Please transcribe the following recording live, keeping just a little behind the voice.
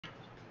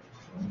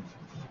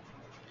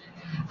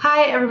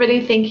Hi,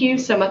 everybody. Thank you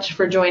so much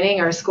for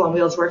joining our School on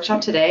Wheels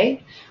workshop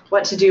today,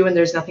 What to Do When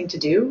There's Nothing to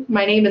Do.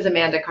 My name is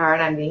Amanda Carr,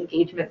 and I'm the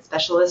Engagement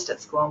Specialist at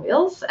School on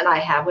Wheels, and I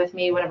have with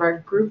me one of our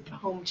group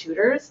home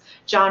tutors,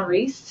 John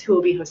Reece, who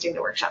will be hosting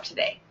the workshop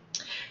today.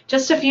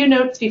 Just a few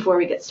notes before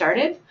we get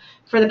started.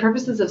 For the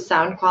purposes of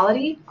sound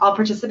quality, all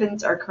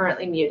participants are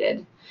currently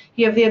muted.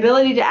 You have the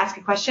ability to ask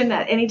a question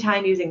at any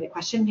time using the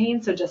question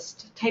pane, so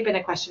just type in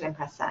a question and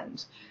press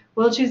send.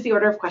 We'll choose the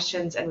order of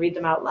questions and read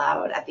them out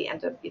loud at the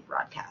end of the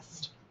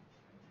broadcast.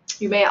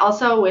 You may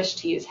also wish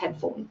to use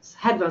headphones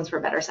for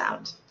better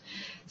sound.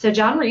 So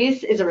John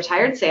Reece is a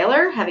retired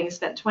sailor, having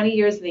spent 20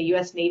 years in the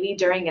U.S. Navy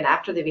during and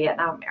after the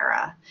Vietnam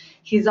era.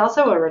 He's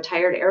also a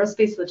retired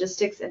aerospace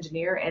logistics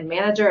engineer and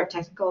manager of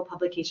technical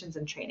publications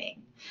and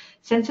training.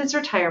 Since his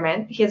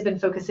retirement, he has been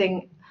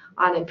focusing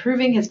on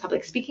improving his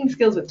public speaking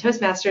skills with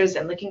Toastmasters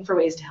and looking for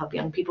ways to help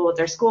young people with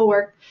their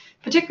schoolwork,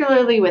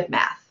 particularly with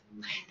math.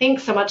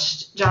 Thanks so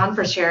much, John,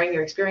 for sharing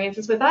your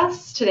experiences with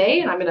us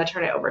today, and I'm going to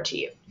turn it over to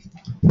you.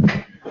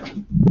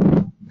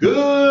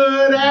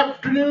 Good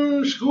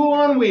afternoon, School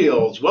on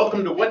Wheels.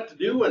 Welcome to What to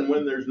Do and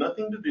When There's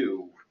Nothing to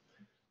Do.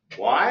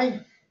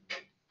 Why?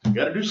 We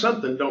got to do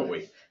something, don't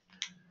we?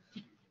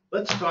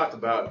 Let's talk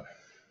about,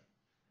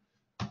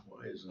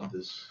 why isn't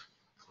this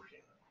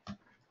clicking?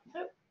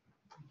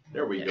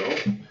 There we go.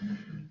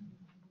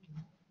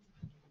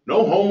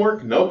 No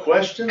homework, no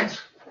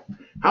questions.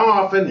 How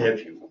often have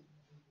you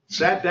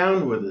sat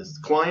down with a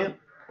client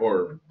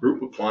or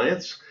group of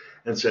clients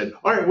and said,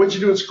 all right, what'd you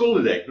do in school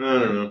today? I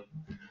don't know.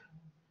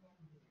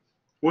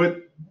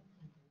 What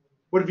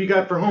have you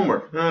got for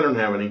homework? I don't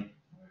have any.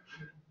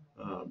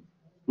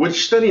 What'd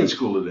you study in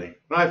school today?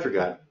 I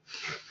forgot.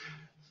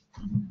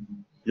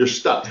 You're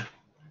stuck.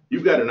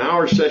 You've got an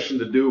hour session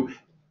to do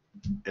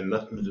and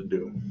nothing to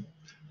do.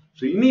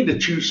 So you need to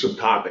choose some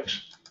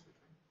topics.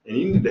 And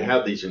you need to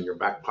have these in your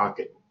back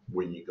pocket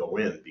when you go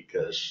in,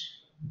 because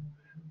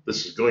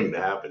this is going to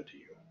happen to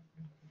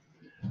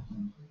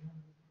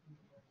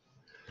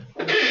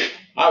you.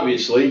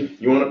 Obviously,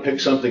 you want to pick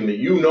something that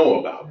you know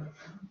about.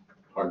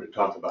 Hard to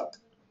talk about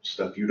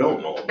stuff you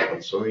don't know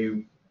about.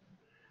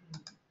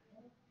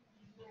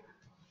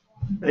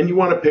 And you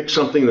want to pick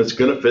something that's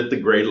going to fit the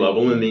grade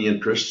level and the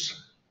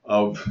interests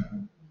of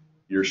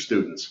your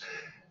students.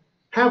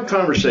 Have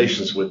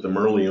conversations with them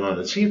early on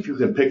and see if you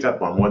can pick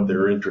up on what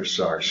their interests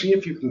are. See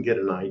if you can get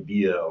an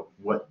idea of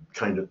what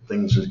kind of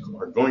things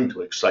are going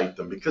to excite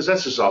them, because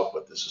this is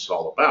what this is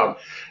all about,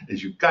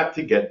 is you've got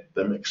to get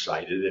them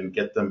excited and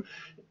get them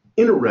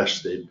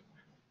interested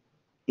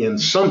in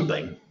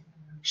something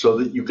so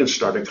that you can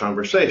start a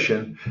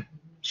conversation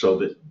so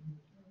that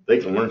they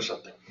can learn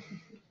something.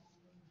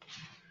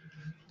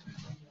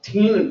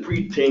 Teen and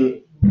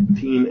preteen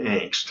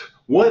angst.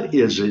 What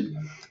is it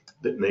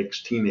that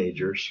makes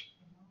teenagers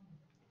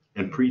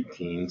and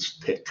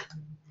preteens tick?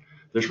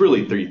 There's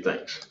really three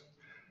things.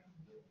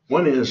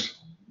 One is,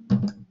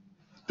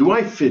 do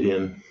I fit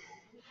in?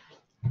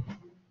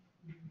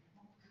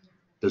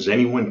 Does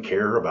anyone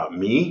care about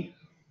me?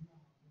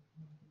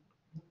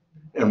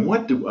 And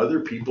what do other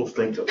people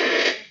think of me?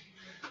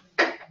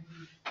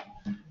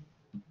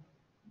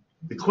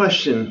 The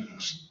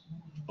questions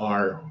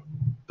are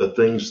the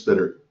things that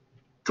are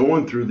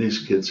going through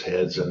these kids'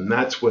 heads, and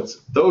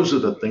those are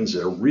the things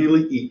that are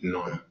really eating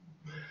on them.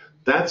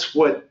 That's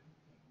what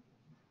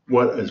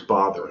is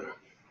bothering them.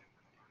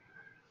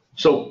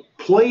 So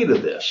play to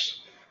this.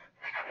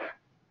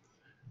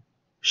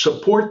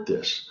 Support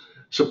this.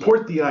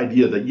 Support the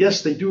idea that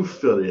yes, they do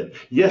fit in.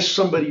 Yes,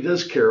 somebody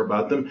does care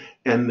about them,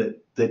 and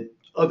that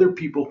other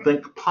people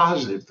think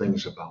positive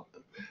things about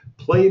them.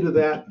 Play to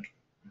that,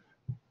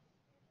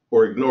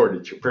 or ignore it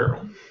at your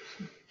peril.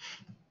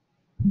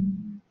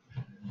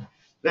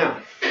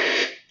 Now,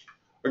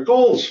 our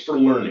goals for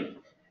learning.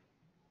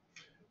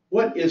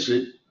 What is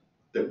it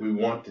that we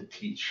want to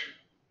teach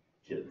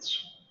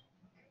kids?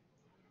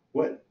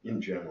 What in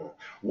general?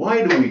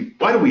 Why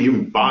do we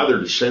even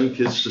bother to send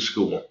kids to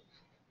school?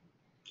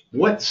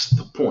 What's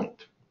the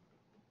point?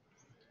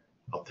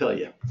 I'll tell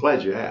you.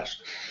 Glad you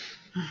asked.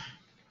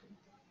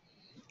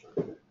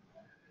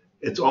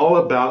 It's all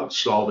about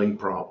solving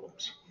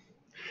problems.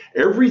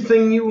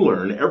 Everything you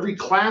learn, every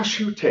class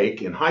you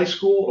take in high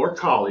school or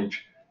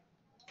college,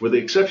 with the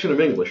exception of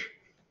English,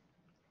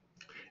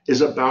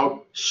 is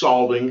about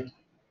solving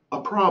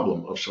a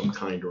problem of some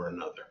kind or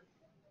another.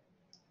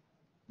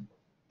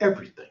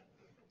 Everything.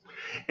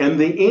 And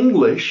the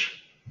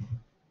English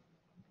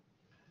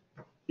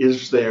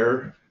is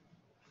there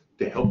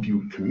to help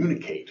you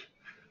communicate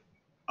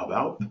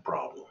about the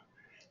problem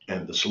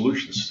and the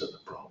solutions to the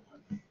problem.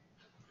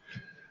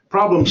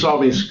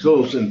 Problem-solving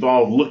skills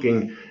involve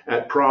looking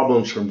at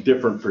problems from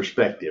different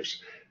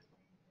perspectives.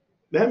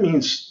 That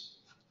means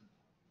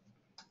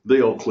the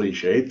old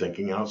cliche,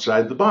 thinking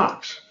outside the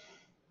box.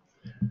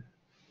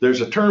 There's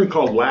a term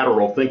called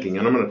lateral thinking,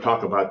 and I'm going to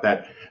talk about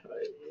that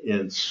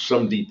in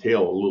some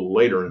detail a little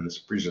later in this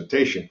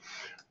presentation.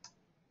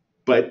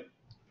 But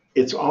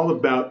it's all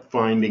about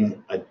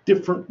finding a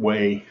different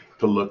way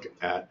to look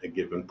at a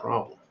given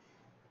problem.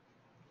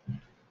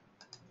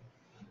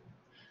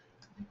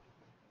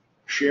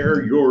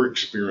 share your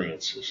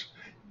experiences.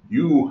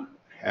 You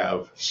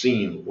have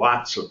seen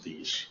lots of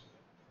these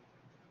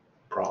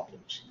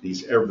problems,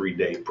 these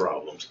everyday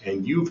problems,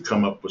 and you've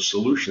come up with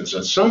solutions.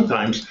 And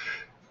sometimes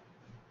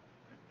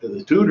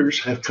the tutors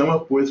have come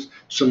up with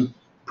some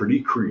pretty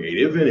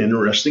creative and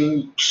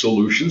interesting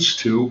solutions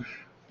to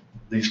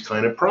these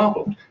kind of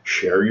problems.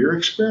 Share your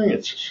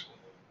experiences.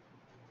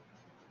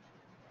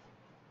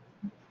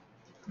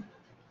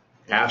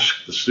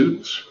 Ask the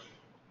students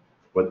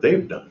what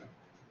they've done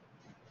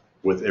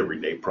with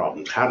everyday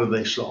problems. How do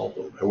they solve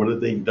them? What have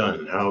they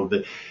done?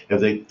 Have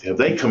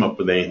they come up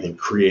with anything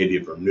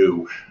creative or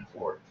new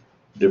or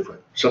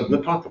different? Something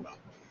to talk about.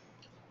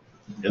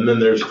 And then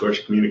there's, of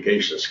course,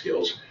 communication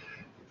skills.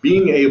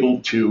 Being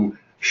able to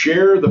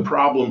share the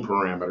problem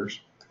parameters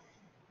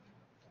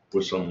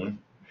with someone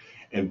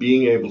and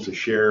being able to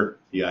share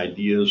the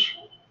ideas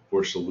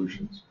for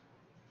solutions.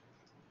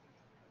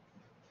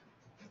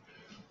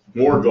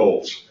 More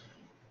goals.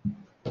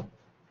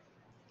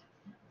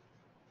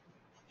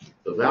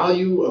 The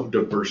value of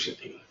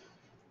diversity.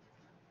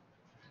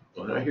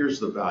 Well, now here's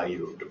the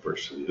value of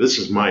diversity. This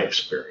is my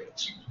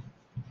experience.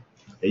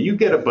 And you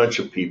get a bunch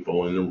of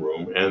people in the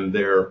room and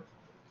they're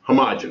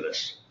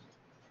homogenous.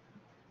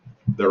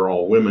 They're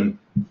all women.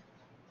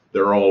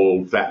 They're all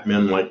old fat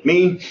men like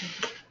me.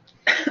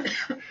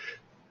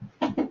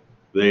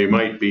 They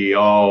might be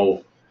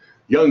all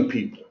young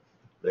people.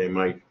 They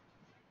might,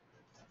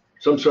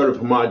 some sort of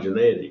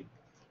homogeneity.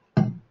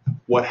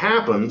 What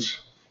happens,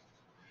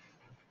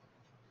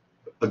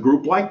 a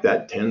group like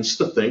that tends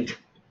to think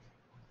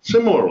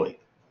similarly.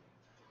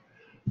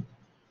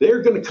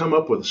 They're going to come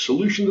up with a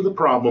solution to the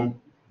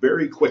problem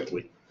very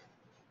quickly.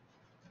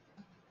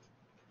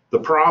 The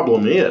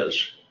problem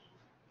is,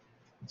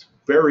 it's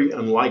very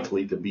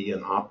unlikely to be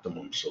an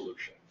optimum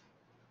solution.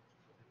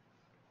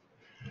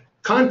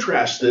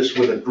 Contrast this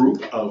with a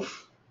group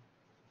of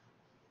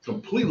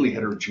completely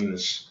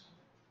heterogeneous.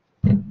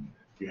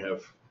 You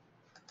have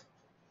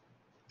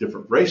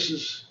different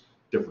races,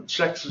 different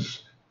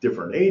sexes,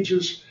 different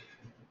ages,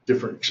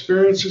 different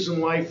experiences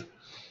in life,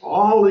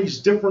 all these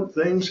different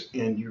things,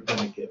 and you're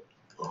going to get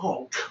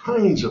all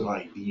kinds of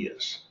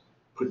ideas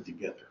put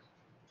together.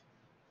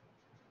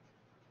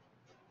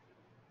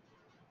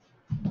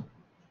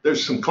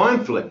 There's some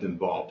conflict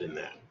involved in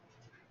that,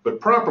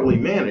 but properly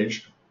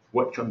managed,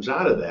 what comes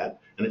out of that,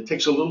 and it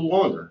takes a little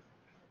longer,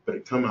 but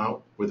it comes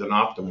out with an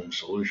optimum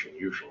solution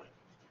usually.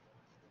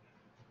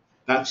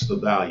 That's the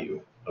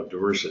value of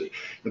diversity.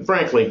 And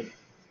frankly,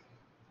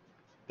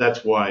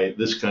 that's why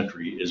this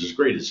country is as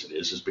great as it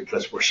is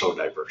because we're so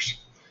diverse.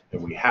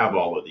 And we have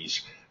all of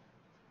these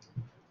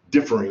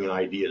differing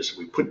ideas that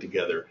we put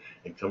together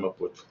and come up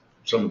with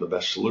some of the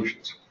best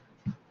solutions.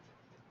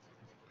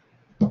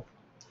 The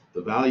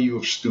value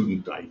of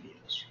student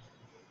ideas.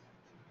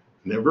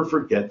 Never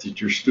forget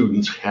that your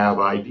students have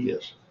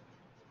ideas.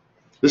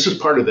 This is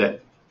part of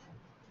that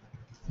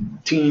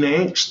teen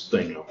angst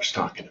thing I was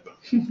talking about.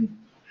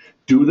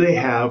 Do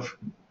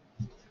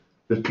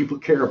people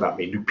care about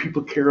me? Do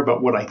people care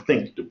about what I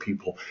think?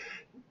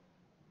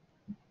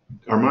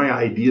 Are my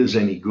ideas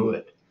any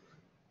good?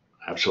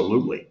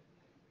 Absolutely.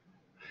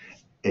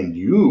 And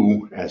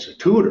you, as a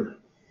tutor,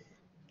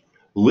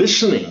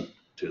 listening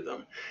to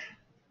them,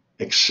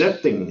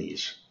 accepting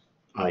these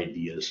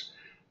ideas,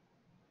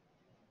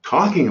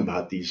 talking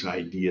about these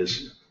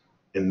ideas,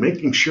 and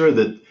making sure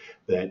that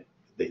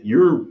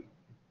you're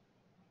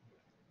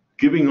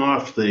giving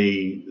off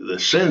the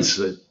sense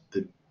that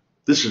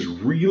this is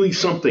really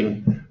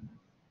something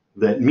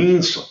that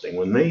means something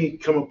when they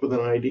come up with an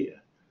idea.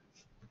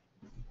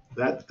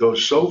 That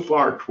goes so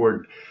far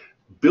toward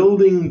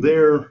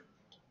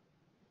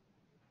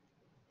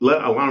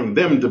allowing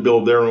them to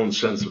build their own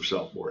sense of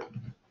self-worth.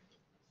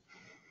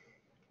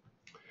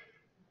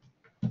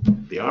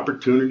 The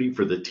opportunity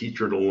for the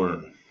teacher to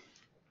learn.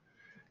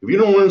 If you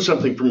don't learn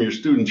something from your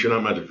students, you're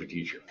not much of a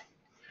teacher.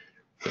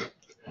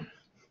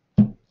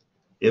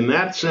 In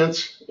that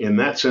sense,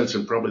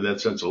 and probably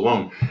that sense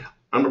alone,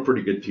 I'm a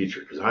pretty good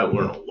teacher because I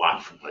learn a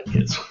lot from my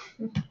kids.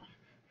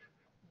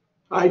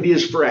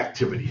 Ideas for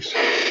activities.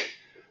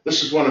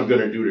 This is what I'm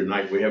going to do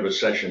tonight. We have a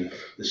session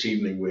this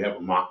evening. We have a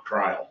mock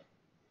trial.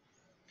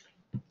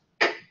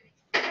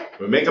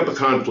 We make up a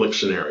conflict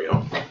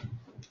scenario,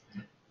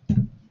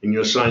 and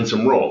you assign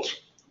some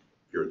roles.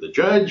 You're the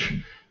judge,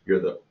 you're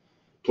the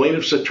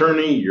plaintiff's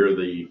attorney, you're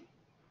the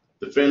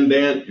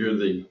defendant, you're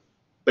the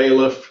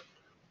bailiff.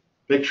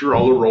 Make sure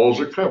all the roles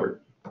are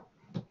covered.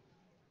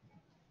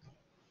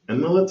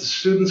 And then let the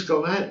students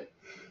go at it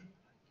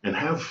and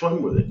have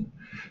fun with it.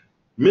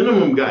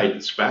 Minimum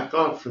guidance, back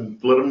off and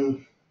let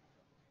them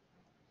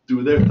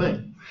do their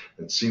thing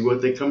and see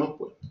what they come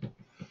up with.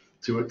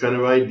 See what kind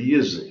of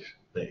ideas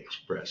they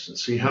express and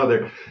see how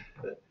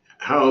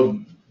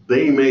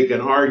they make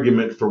an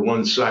argument for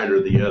one side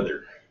or the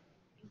other.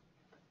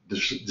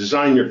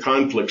 Design your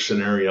conflict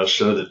scenario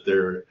so that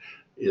there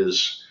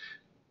is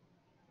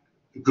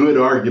good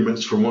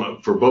arguments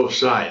for both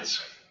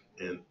sides,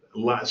 and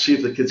see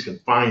if the kids can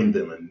find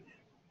them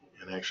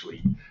and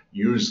actually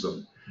use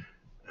them.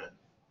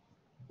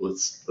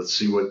 let's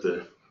see what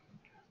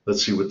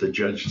the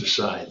judge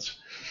decides.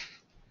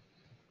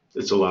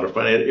 It's a lot of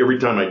fun. Every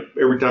time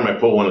I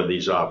pull one of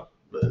these off,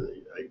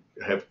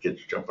 I have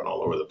kids jumping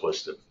all over the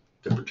place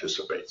to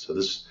participate. So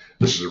this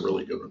is a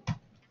really good one.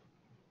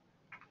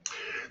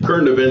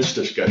 Current events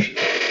discussion.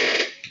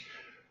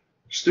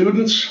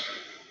 Students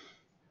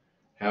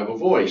have a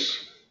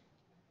voice.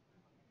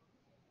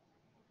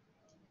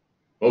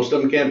 Most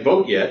of them can't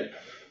vote yet,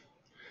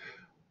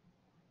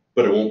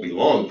 but it won't be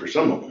long for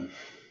some of them.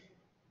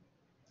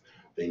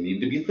 They need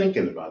to be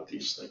thinking about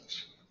these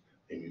things.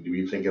 They need to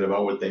be thinking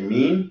about what they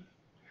mean.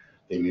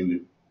 They need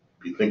to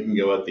be thinking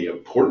about the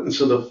importance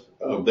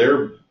of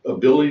their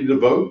ability to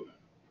vote,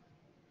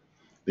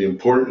 the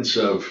importance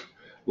of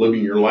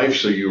living your life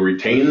so you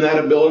retain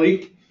that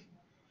ability.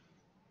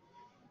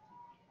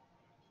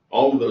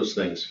 All of those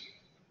things.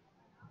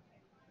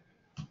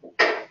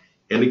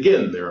 And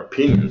again, their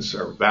opinions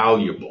are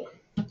valuable.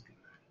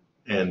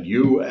 And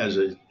you as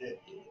a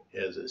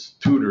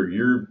tutor,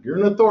 you're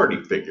an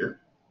authority figure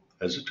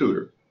as a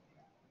tutor.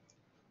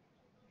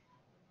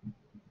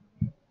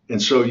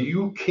 And so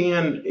you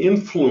can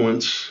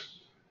influence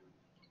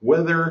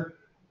whether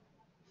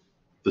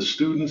the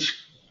students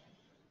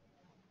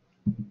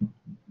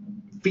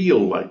feel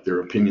like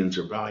their opinions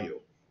are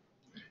valuable.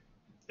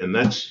 And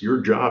that's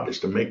your job, is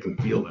to make them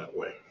feel that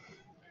way.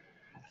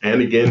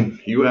 And again,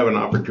 you have an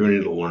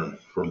opportunity to learn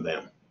from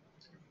them.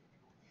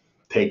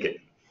 Take it.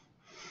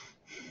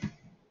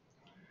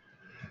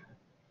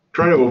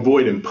 Try to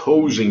avoid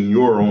imposing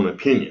your own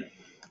opinion.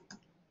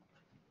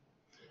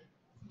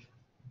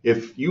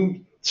 If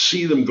you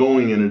see them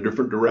going in a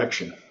different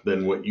direction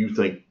than what you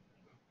think,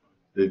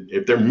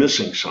 if they're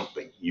missing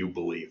something, you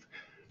believe,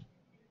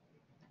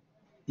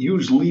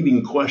 use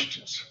leading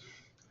questions.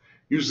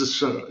 Use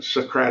the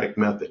Socratic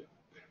method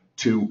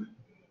to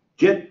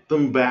get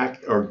them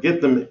back, or get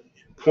them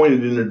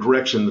pointed in a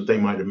direction that they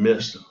might have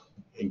missed,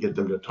 and get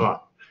them to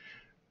talk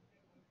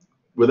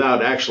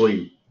without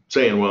actually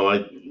saying, well, I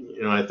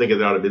think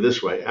it ought to be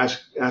this way.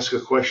 Ask a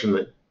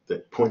question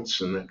that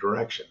points in that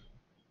direction,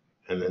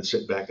 and then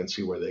sit back and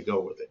see where they go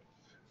with it.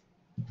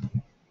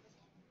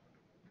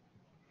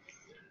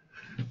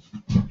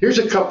 Here's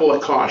a couple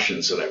of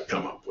cautions that I've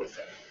come up with.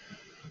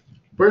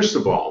 First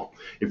of all,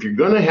 if you're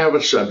going to have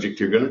a subject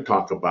you're going to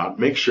talk about,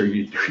 make sure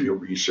you do your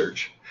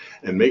research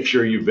and make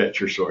sure you vet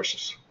your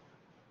sources.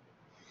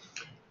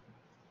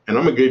 And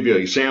I'm going to give you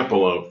an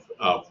example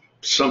of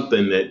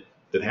something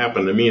that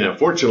happened to me. Now,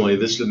 fortunately,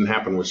 this didn't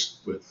happen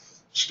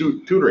with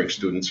tutoring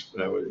students.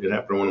 It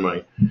happened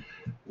in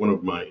one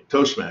of my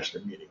Toastmaster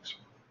meetings.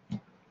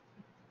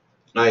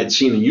 I had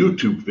seen a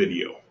YouTube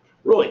video,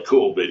 really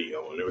cool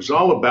video, and it was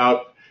all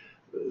about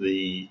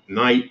the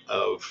night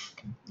of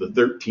the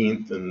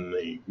 13th and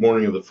the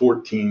morning of the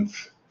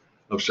 14th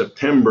of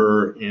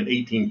September in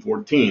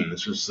 1814.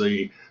 This was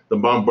the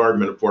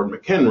bombardment of Fort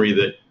McHenry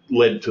that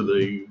led to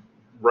the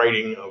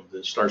writing of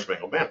the Star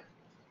Spangled Banner.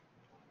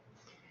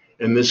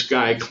 And this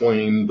guy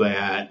claimed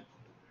that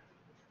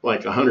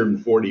like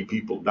 140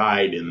 people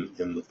died in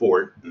the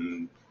fort,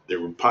 and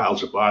there were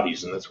piles of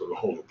bodies, and that's what were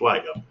holding the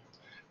flag up.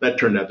 That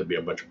turned out to be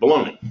a bunch of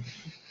baloney.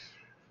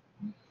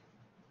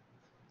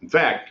 In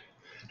fact,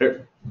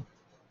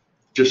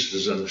 just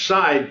as an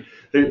aside,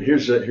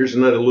 here's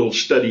another little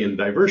study in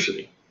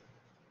diversity.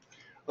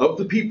 Of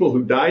the people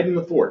who died in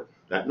the fort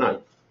that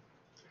night,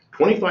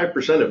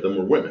 25% of them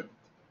were women.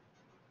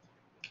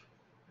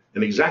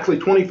 And exactly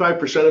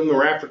 25% of them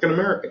were African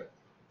American.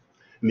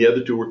 And the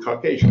other two were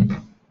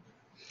Caucasian.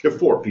 There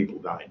 4 people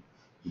died.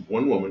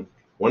 1 woman,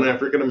 1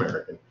 African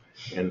American,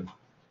 and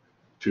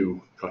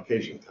 2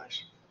 Caucasian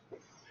guys.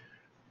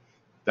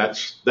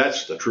 That's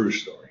the true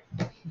story.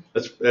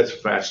 That's a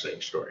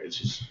fascinating story. It's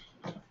just,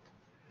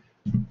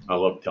 I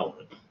love telling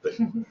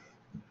it.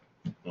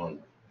 But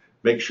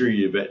make sure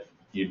you vet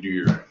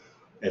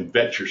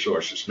your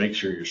sources. Make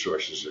sure your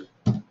sources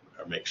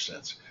make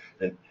sense.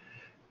 And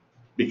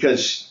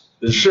because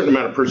there's a certain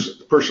amount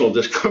of personal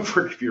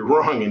discomfort if you're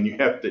wrong, and you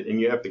have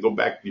to go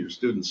back to your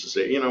students and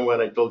say, you know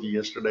what, I told you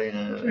yesterday,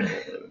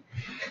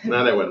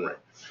 no, that wasn't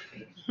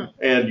right.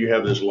 And you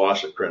have this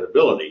loss of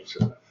credibility.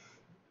 So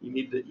you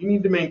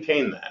need to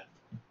maintain that.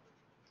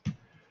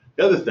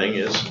 The other thing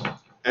is,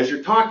 as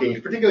you're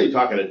talking, particularly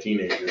talking to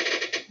teenagers,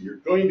 you're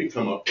going to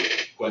come up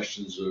with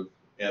questions of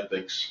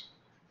ethics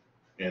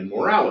and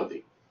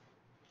morality.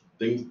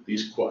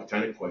 These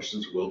kind of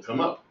questions will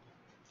come up.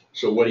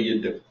 So what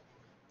do?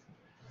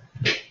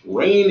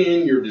 Rein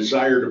in your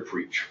desire to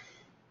preach.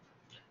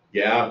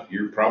 Yeah,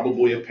 you're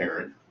probably a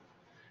parent,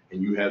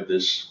 and you have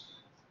this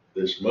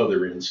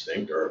mother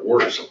instinct, or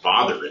worse, a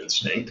father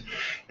instinct,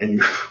 and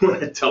you want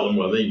to tell them,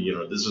 well,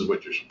 this is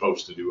what you're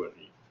supposed to do.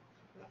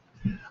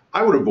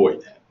 I would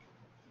avoid that.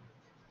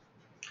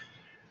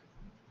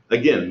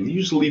 Again,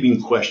 use leading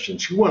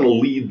questions. You want to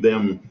lead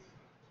them.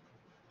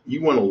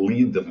 You want to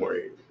lead them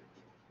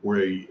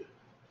where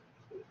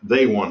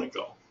they want to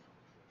go.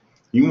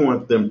 You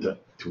want them to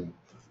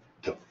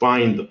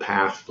find the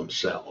path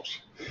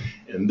themselves.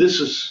 And this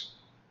is,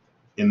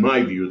 in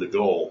my view, the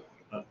goal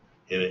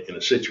in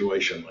a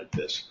situation like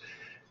this.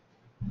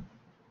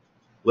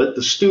 Let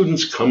the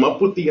students come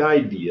up with the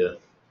idea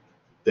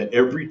that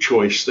every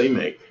choice they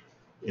make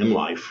in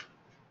life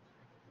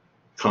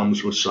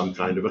comes with some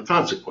kind of a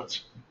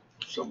consequence.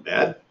 Some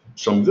bad,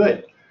 some good.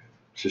 It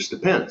just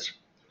depends.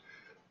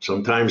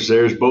 Sometimes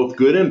there's both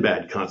good and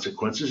bad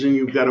consequences, and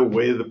you've got to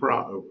weigh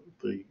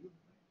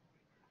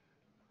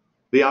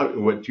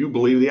what you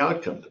believe the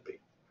outcome to be.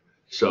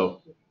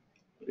 So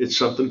it's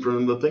something for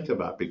them to think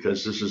about,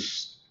 because this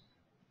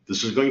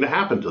is going to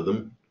happen to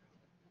them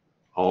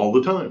all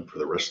the time for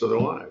the rest of their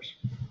lives.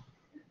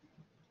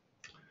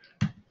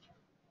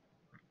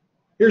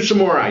 Here's some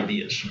more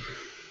ideas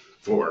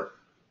for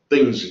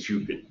things that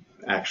you could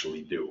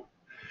actually do.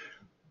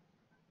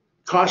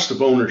 Cost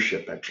of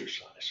ownership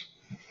exercise.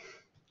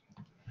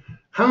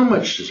 How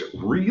much does it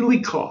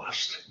really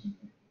cost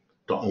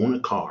to own a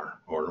car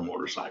or a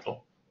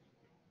motorcycle?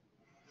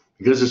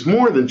 Because it's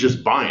more than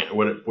just buying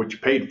it, what you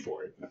paid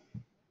for it.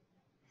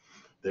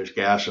 There's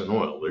gas and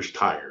oil, there's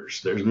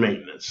tires, there's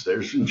maintenance,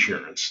 there's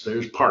insurance,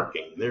 there's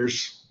parking,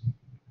 there's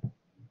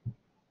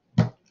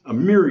a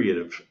myriad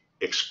of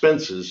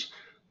expenses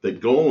that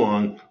go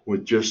along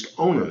with just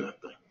owning a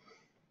thing.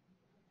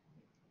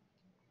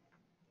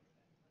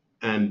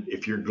 And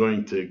if you're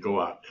going to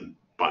go out and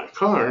buy a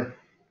car,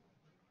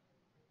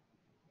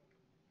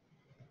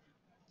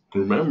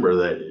 remember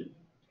that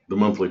the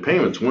monthly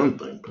payment's one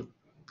thing, but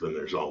then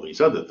there's all these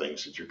other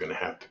things that you're going to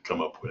have to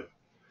come up with.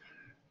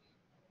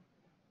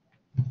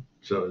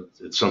 So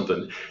it's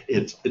something,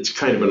 it's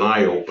kind of an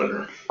eye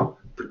opener,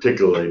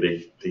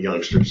 particularly the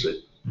youngsters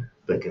that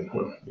thinking,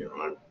 well, you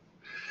know,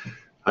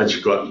 I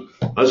just go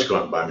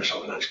out and buy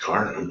myself a nice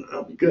car and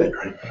I'll be good,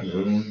 right?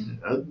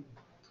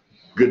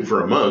 Good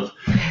for a month.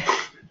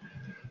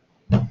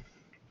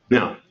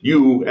 Now,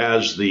 you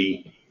as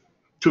the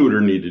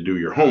tutor need to do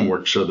your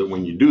homework so that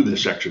when you do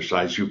this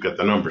exercise, you've got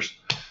the numbers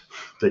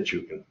that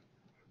you can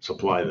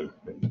supply them.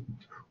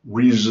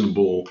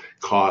 Reasonable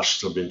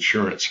costs of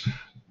insurance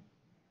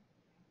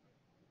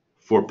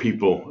for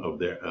people of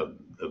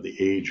the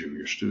age of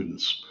your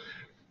students.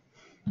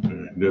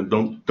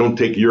 Don't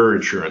take your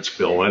insurance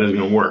bill. That isn't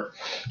going to work.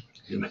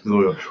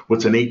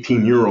 What's an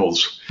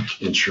 18-year-old's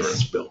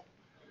insurance bill?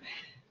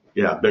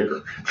 Yeah,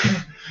 bigger.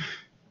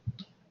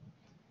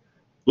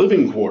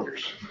 Living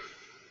quarters.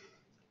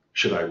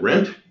 Should I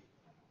rent?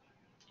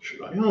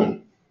 Should I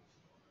own?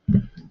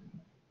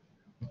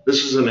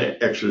 This is an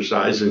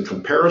exercise in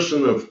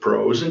comparison of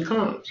pros and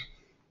cons.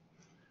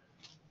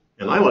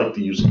 And I like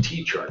to use a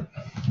T-chart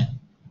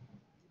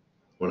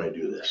when I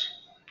do this.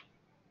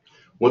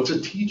 What's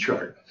a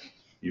T-chart,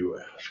 you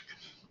ask?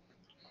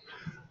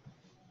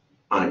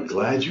 I'm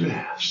glad you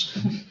asked.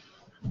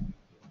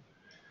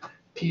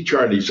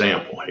 T-chart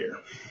example here.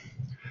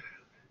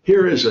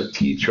 Here is a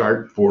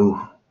T-chart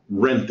for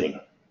renting,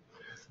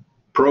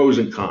 pros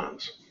and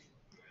cons.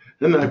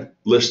 And I've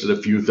listed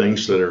a few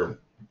things that are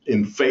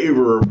in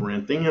favor of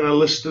renting, and I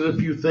listed a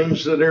few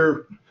things that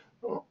are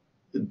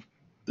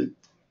that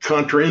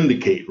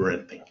contraindicate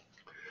renting.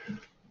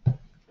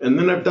 And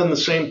then I've done the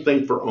same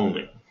thing for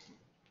owning.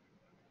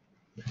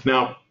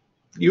 Now,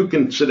 you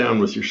can sit down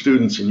with your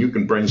students and you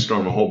can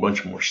brainstorm a whole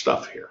bunch more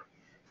stuff here.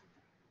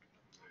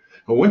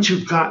 But once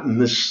you've gotten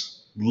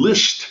this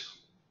list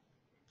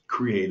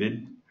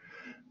created,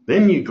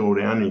 then you go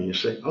down and you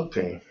say,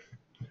 okay,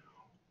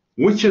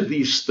 which of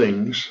these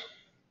things,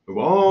 of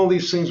all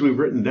these things we've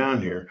written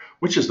down here,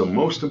 which is the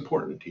most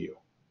important to you?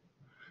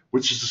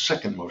 Which is the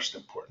second most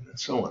important, and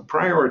so on.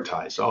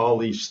 Prioritize all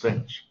these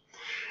things.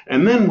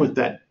 And then with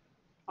that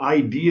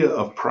idea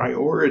of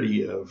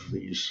priority of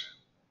these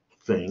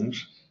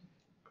things,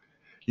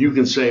 you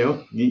can say,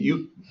 oh,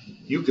 you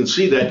can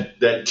see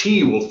that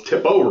T will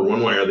tip over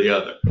one way or the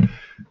other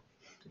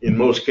in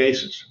most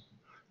cases.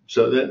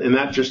 And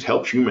that just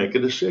helps you make a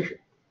decision.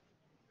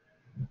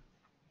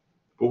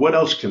 But what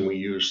else can we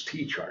use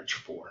T-charts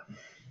for?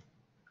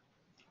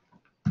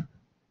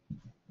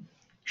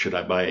 Should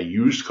I buy a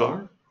used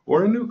car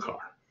or a new car?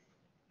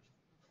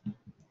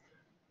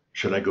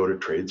 Should I go to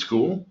trade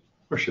school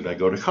or should I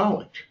go to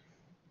college?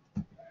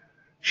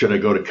 Should I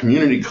go to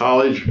community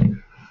college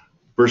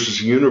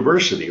versus a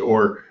university?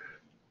 Or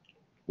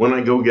when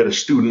I go get a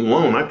student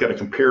loan, I've got to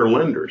compare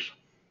lenders.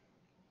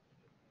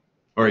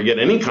 Or I get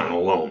any kind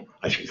of loan,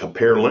 I should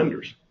compare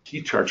lenders.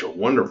 T-charts are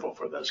wonderful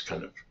for those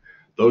kind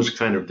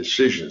of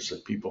decisions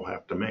that people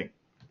have to make.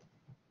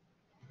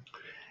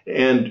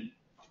 And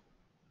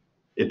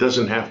it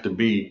doesn't have to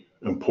be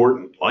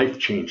important,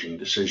 life-changing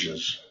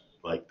decisions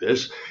like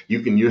this.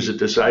 You can use it to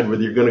decide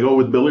whether you're going to go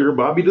with Billy or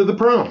Bobby to the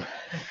prom.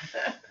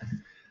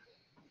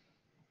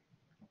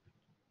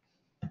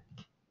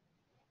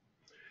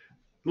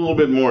 A little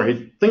bit more.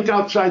 Think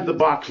outside the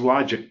box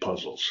logic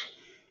puzzles.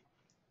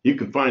 You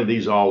can find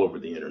these all over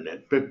the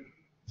internet, but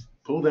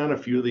pull down a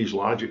few of these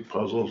logic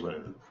puzzles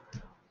and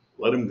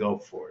let them go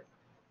for it.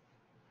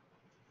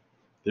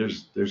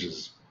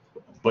 There's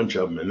a bunch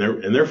of them,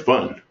 and they're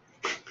fun.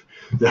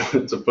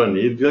 It's a fun.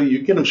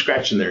 You get them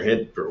scratching their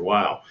head for a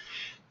while.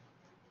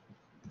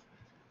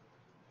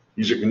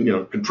 These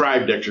are,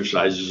 contrived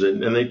exercises,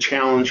 and they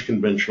challenge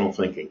conventional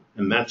thinking.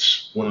 And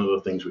that's one of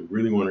the things we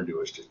really want to do,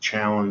 is to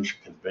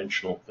challenge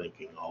conventional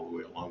thinking all the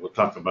way along. We'll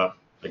talk about,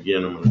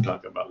 again, I'm going to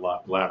talk about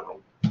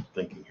lateral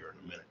thinking here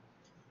in a minute.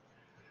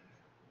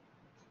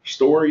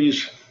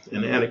 Stories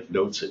and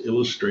anecdotes that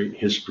illustrate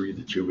history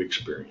that you've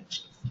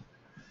experienced.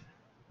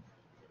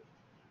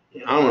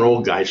 I'm an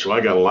old guy, so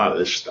I got a lot of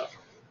this stuff.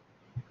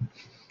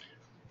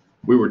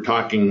 We were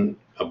talking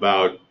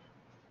about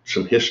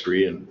some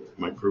history in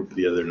my group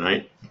the other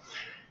night,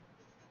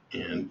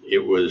 and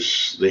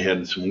they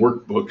had some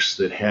workbooks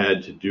that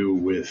had to do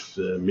with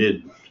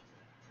mid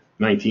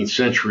 19th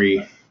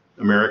century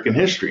American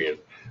history, and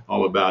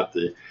all about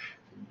the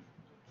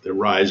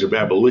rise of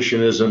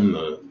abolitionism,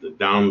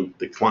 the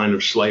decline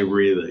of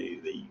slavery,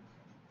 the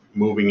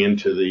moving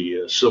into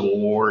the Civil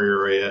War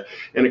area,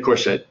 and of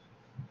course that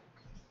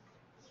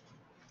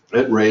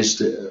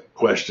raised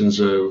questions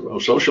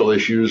of social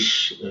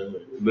issues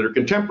that are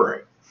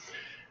contemporary.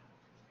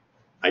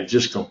 I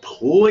just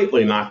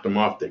completely knocked them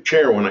off their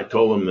chair when I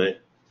told them that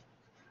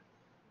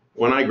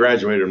when I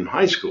graduated from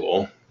high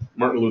school,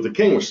 Martin Luther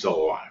King was still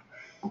alive.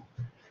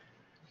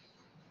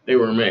 They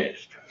were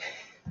amazed.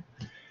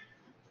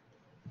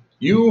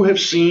 You have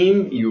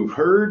seen, you've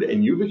heard,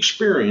 and you've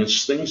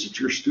experienced things that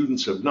your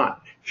students have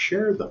not.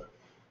 Share them.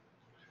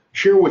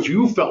 Share what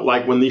you felt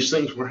like when these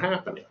things were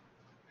happening.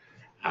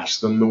 Ask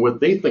them what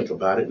they think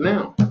about it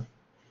now.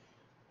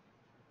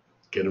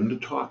 Get them to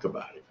talk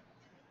about it.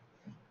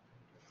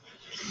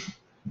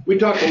 We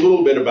talked a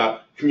little bit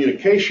about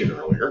communication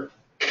earlier.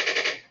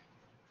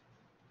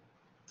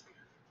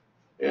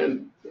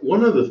 And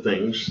one of the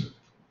things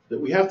that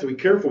we have to be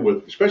careful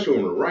with, especially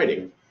when we're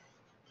writing,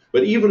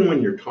 but even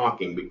when you're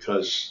talking,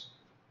 because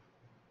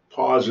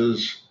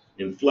pauses,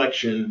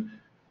 inflection,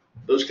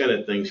 those kind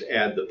of things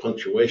add the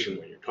punctuation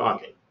when you're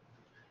talking.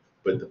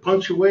 But the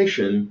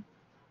punctuation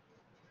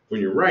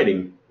when you're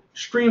writing,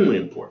 extremely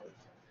important.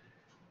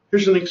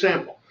 Here's an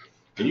example.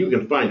 And you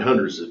can find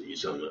hundreds of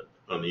these on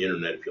the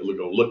internet if you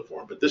go look for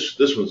them, but this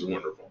one's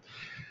wonderful.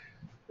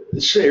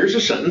 Here's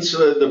a sentence.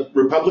 The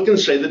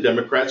Republicans say the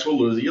Democrats will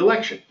lose the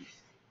election.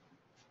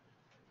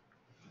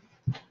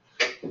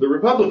 The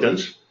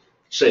Republicans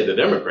say the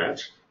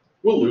Democrats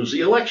will lose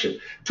the election.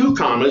 2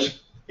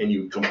 commas, and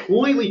you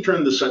completely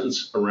turned the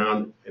sentence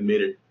around and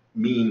made it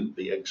mean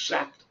the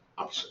exact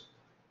opposite.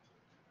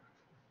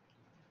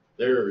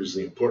 There is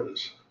the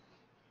importance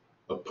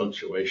of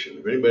punctuation.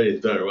 If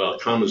anybody thought, well,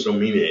 commas don't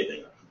mean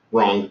anything,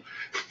 wrong.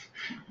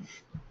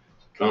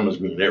 Commas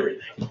mean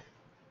everything.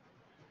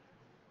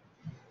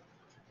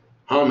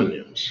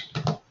 Homonyms.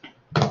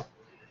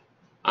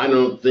 I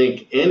don't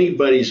think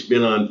anybody's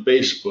been on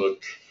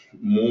Facebook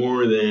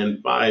more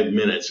than 5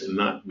 minutes and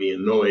not be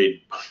annoyed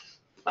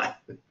by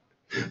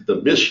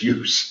the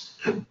misuse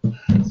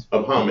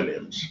of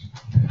homonyms.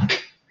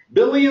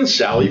 Billy and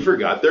Sally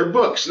forgot their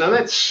books. Now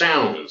that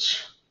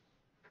sounds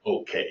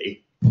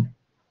okay,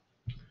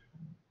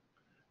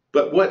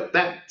 but what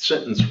that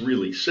sentence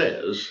really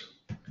says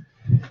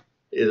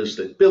is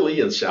that Billy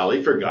and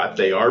Sally forgot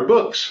they are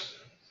books.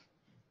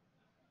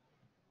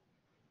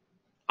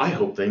 I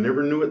hope they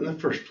never knew it in the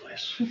first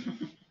place.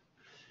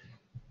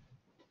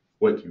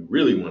 What you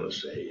really want to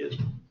say is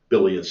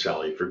Billy and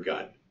Sally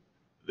forgot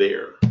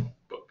their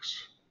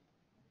books.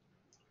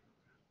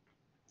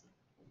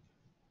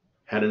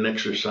 Had an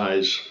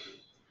exercise.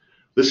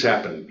 This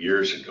happened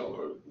years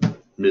ago,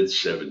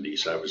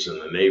 mid-70s. I was in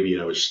the Navy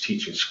and I was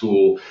teaching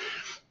school.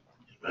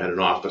 I had an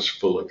office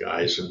full of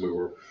guys and we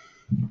were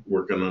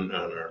working on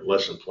our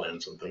lesson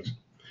plans and things.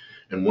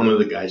 And one of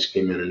the guys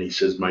came in and he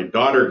says, my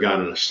daughter got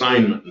an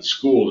assignment in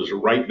school to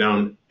write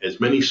down as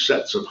many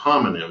sets of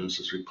homonyms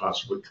as we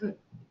possibly could.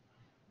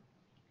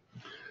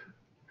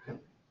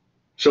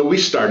 So we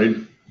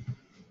started.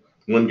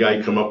 One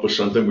guy come up with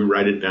something, we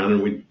write it down,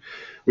 and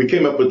we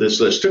came up with this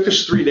list. Took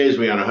us 3 days,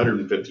 we got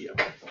 150 of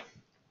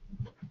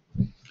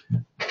them.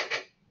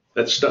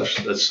 That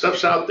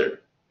stuff's out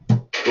there.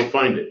 Go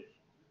find it.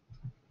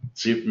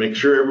 Make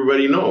sure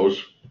everybody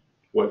knows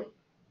what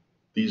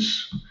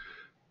these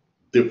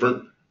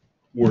different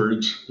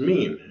words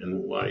mean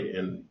and why,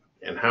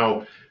 and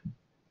how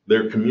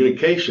their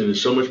communication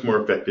is so much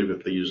more effective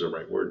if they use the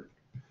right word.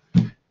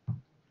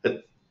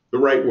 The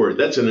right word,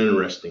 that's an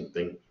interesting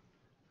thing.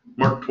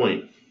 Mark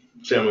Twain,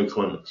 Samuel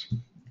Clemens,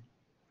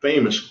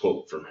 famous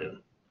quote from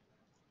him.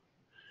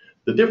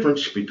 The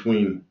difference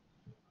between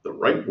the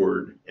right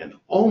word and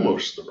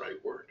almost the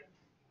right word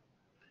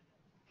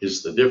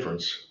is the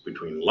difference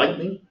between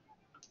lightning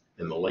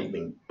and the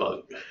lightning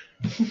bug.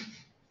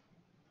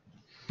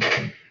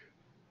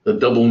 The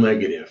double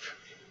negative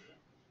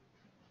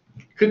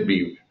could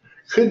be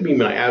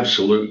my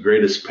absolute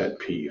greatest pet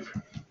peeve.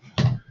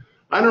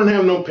 I don't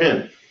have no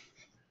pen.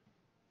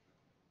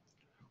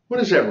 What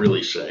does that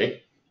really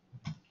say?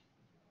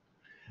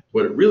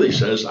 What it really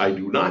says, I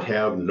do not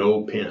have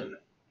no pen.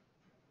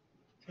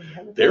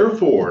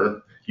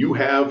 Therefore, you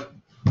have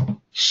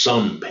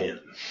some pen.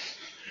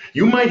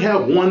 You might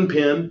have 1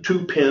 pen,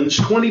 2 pens,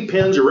 20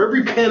 pens, or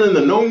every pen in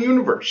the known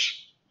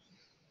universe.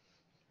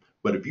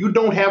 But if you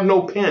don't have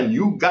no pen,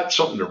 you got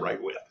something to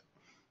write with.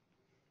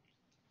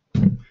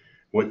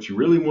 What you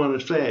really want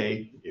to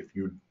say, if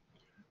you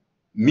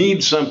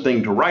need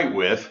something to write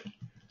with,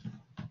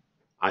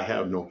 I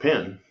have no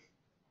pen,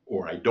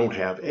 or I don't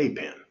have a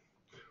pen.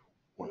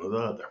 One or the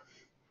other.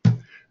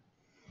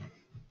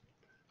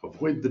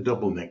 Avoid the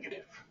double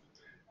negative.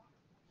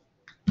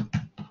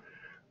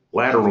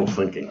 Lateral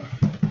thinking.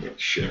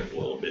 Let's share a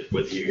little bit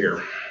with you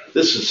here.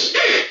 This is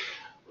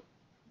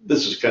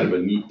kind of a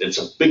neat, it's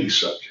a big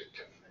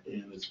subject,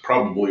 and it's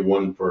probably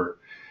one for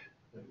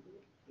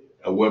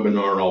a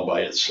webinar all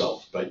by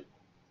itself, but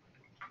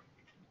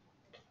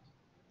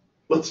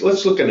let's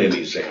look at an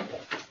example.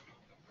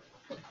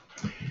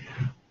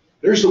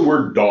 There's the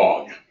word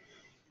dog.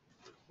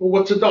 Well,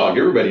 what's a dog?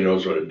 Everybody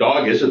knows what a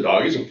dog is. A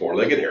dog is a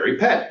four-legged hairy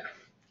pet,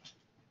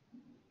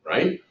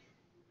 right?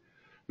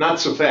 Not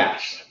so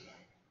fast.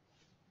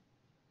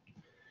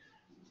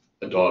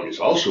 A dog is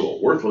also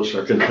a worthless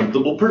or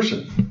contemptible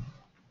person.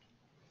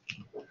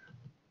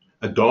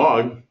 A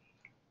dog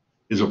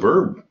is a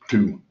verb,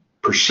 to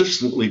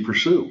persistently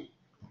pursue.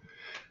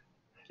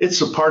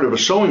 It's a part of a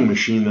sewing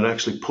machine that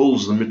actually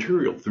pulls the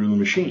material through the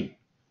machine.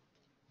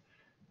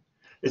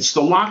 It's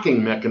the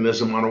locking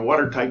mechanism on a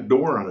watertight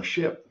door on a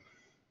ship.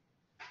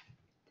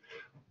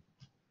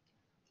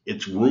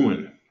 It's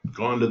ruin,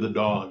 gone to the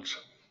dogs.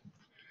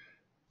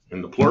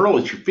 In the plural,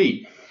 it's your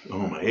feet. Oh,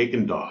 my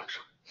aching dogs.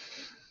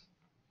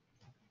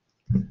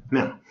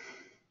 Now,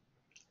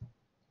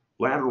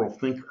 lateral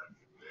thinker.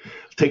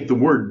 Take the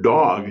word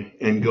dog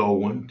and go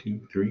 1,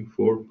 2, 3,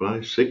 4,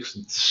 5, 6,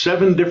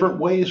 7 different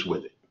ways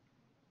with it.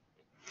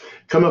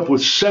 Come up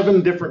with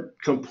 7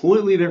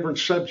 completely different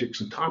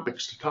subjects and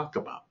topics to talk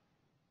about.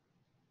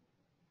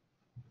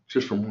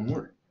 Just from one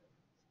word.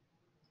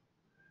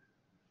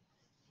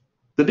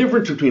 The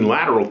difference between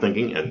lateral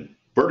thinking and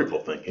vertical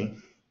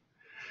thinking,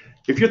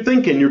 if you're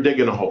thinking, you're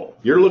digging a hole.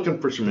 You're looking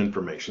for some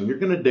information. You're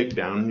going to dig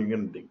down and you're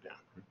going to dig down.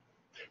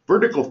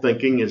 Vertical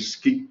thinking is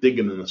keep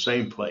digging in the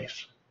same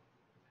place.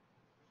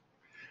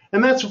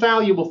 And that's a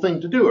valuable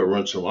thing to do every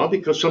once in a while,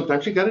 because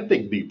sometimes you got to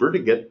dig deeper to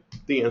get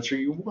the answer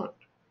you want.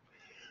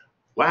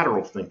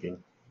 Lateral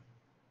thinking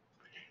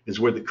is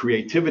where the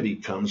creativity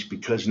comes,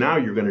 because now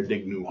you're going to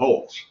dig new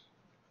holes.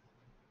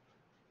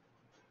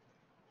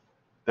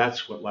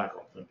 That's what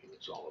lateral thinking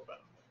is all about.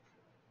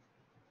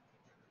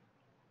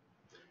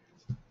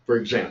 For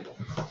example,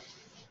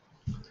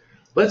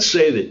 let's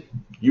say that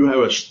you have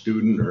a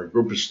student or a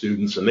group of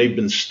students and they've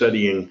been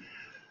studying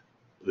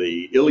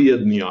the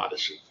Iliad and the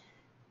Odyssey,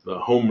 the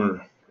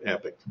Homer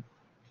epic.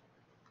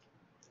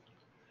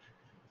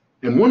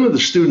 And one of the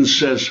students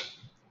says,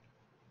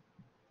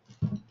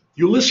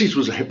 Ulysses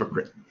was a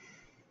hypocrite.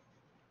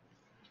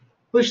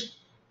 There's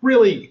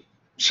really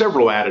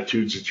several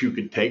attitudes that you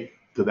could take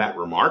to that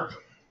remark.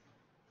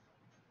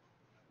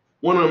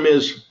 One of them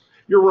is,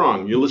 you're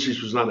wrong,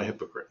 Ulysses was not a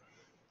hypocrite.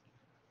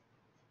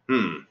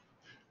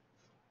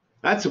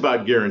 That's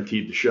about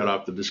guaranteed to shut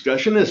off the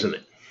discussion, isn't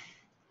it?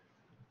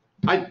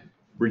 I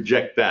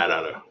reject that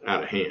out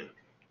of hand.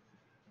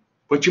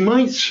 But you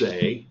might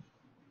say,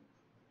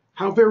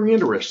 how very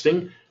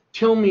interesting.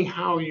 Tell me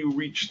how you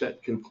reached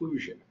that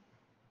conclusion.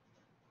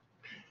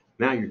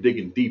 Now you're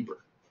digging deeper.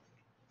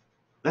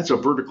 That's a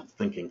vertical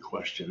thinking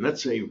question.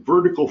 That's a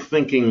vertical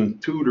thinking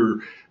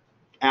tutor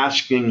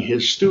asking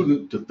his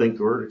student to think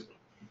vertically.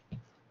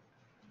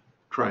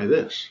 Try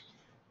this.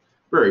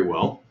 Very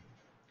well.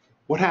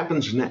 What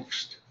happens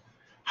next?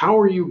 How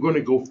are you going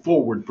to go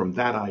forward from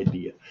that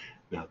idea?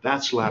 Now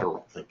that's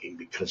lateral thinking,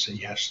 because he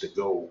has to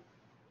go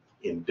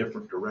in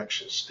different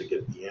directions to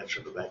get the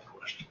answer to that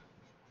question.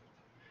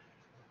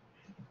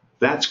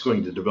 That's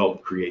going to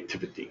develop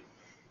creativity.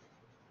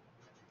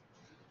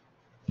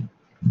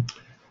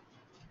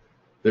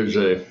 There's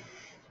a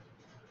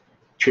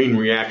chain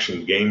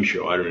reaction game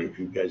show. I don't know if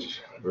you guys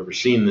have ever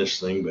seen this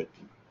thing, but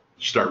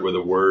you start with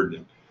a word,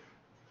 and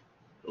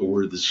a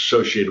word that's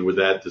associated with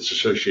that, that's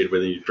associated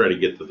with it, you try to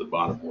get to the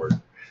bottom word.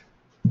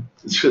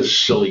 It's just a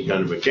silly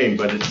kind of a game,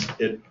 but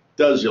it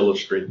does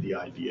illustrate the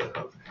idea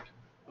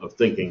of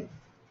thinking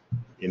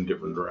in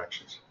different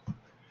directions.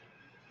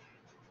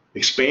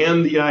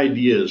 Expand the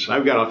ideas.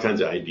 I've got all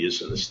kinds of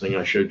ideas in this thing.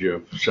 I showed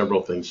you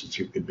several things that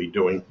you could be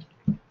doing.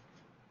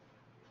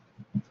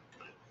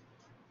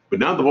 But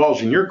now the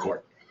ball's in your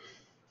court.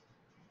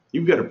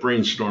 You've got to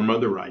brainstorm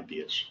other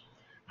ideas.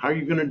 How are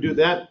you going to do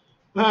that?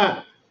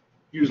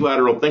 Use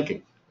lateral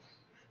thinking.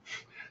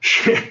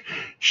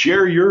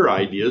 Share your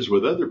ideas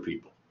with other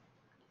people.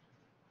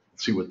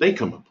 See what they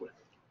come up with.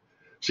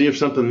 See if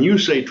something you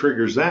say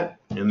triggers that,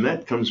 and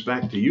that comes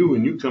back to you,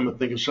 and you come and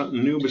think of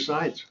something new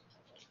besides.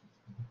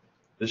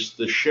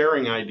 The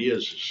sharing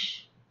ideas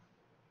is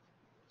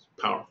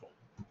powerful.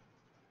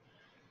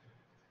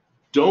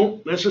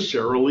 Don't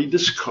necessarily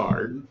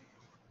discard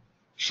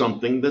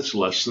something that's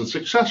less than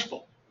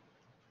successful.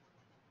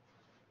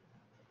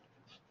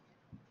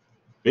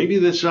 Maybe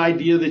this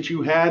idea that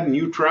you had and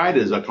you tried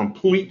is a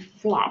complete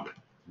flop.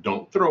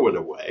 Don't throw it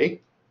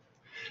away,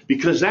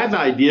 because that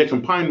idea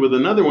combined with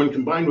another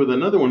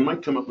one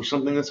might come up with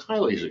something that's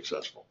highly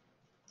successful.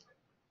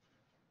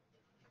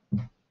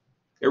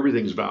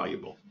 Everything's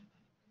valuable.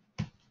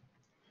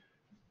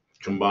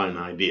 Combine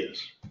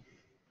ideas.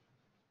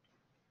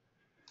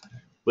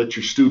 Let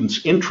your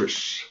students'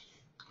 interests,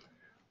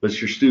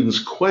 let your students'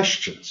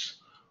 questions,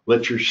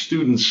 let your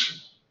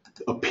students'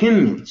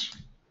 opinions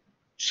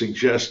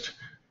suggest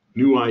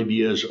new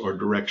ideas or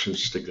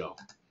directions to go.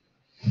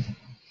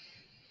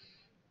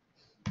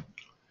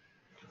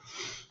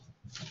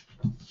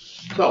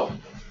 So,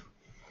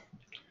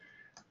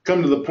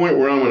 come to the point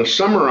where I'm going to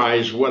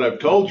summarize what I've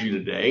told you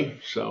today.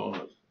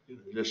 So,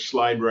 just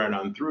slide right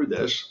on through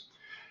this.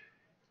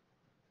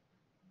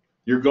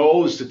 Your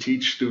goal is to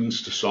teach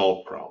students to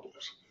solve problems.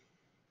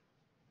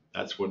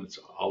 That's what it's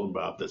all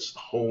about. That's the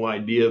whole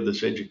idea of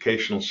this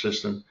educational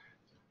system.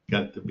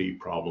 Got to be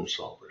problem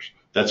solvers.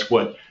 That's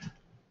what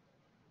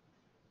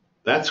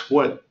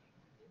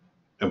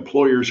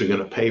employers are going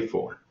to pay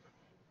for.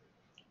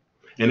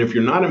 And if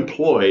you're not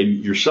employed,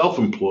 you're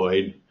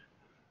self-employed,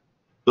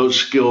 those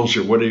skills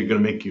are what are going to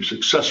make you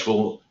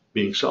successful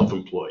being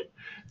self-employed.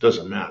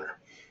 Doesn't matter.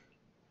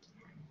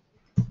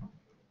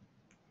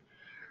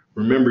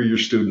 Remember your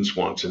students'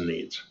 wants and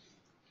needs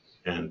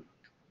and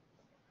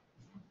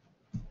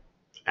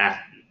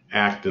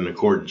act in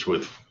accordance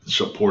with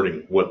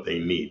supporting what they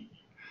need.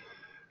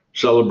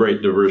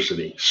 Celebrate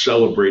diversity,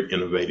 celebrate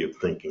innovative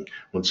thinking.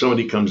 When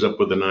somebody comes up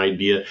with an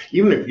idea,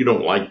 even if you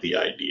don't like the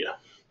idea,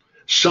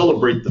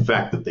 celebrate the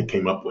fact that they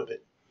came up with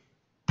it.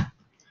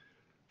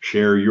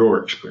 Share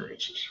your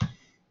experiences.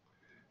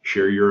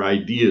 Share your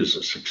ideas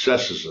and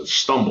successes and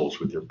stumbles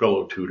with your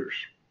fellow tutors.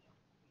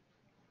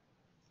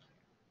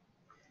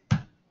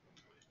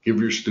 Give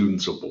your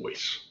students a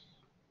voice.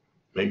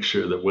 Make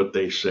sure that what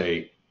they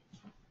say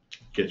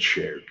gets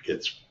shared,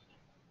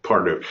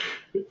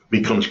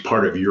 becomes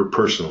part of your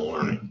personal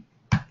learning.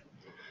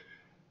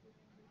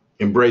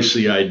 Embrace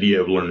the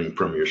idea of learning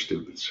from your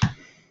students.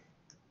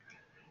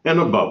 And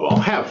above all,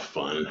 have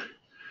fun.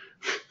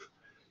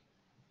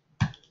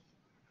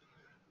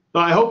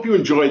 I hope you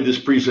enjoyed this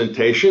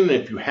presentation.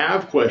 If you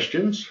have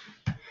questions,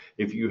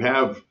 if you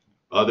have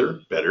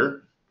other,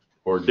 better,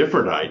 or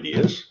different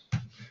ideas,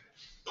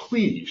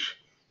 please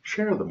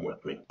share them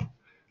with me.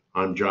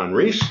 I'm John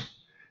Reece,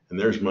 and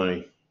there's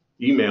my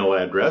email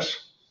address.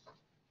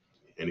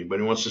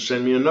 Anybody wants to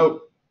send me a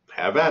note,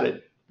 have at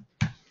it.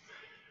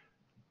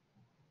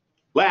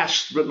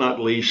 Last but not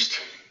least,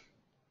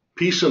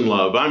 peace and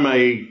love. I'm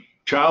a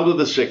child of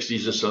the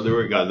 60s, and so there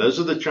we go. Those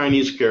are the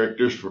Chinese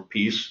characters for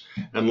peace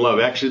and love.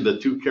 Actually, the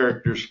two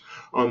characters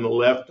on the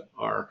left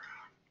are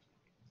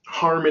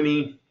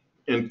harmony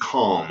and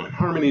calm. And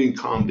harmony and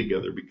calm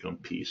together become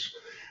peace.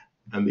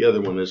 And the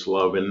other one is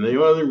love. And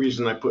the other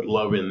reason I put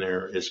love in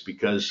there is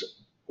because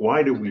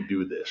why do we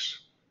do this?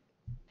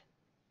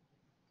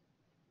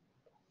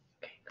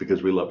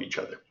 Because we love each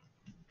other.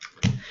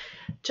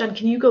 John,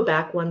 can you go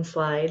back one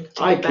slide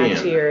to get back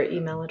to your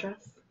email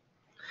address?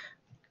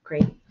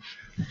 Great.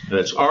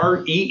 That's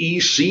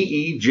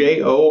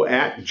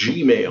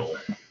reecejo@gmail.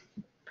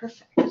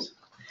 Perfect.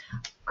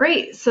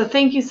 Great. So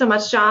thank you so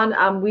much,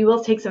 John. We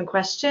will take some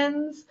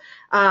questions.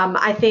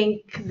 I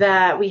think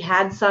that we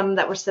had some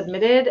that were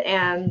submitted,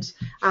 and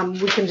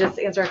we can just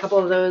answer a couple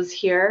of those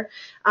here.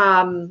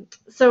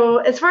 So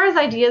as far as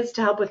ideas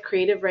to help with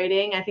creative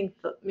writing, I think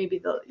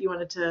you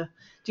wanted to,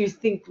 do you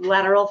think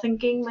lateral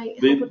thinking might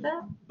help with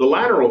that? The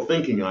lateral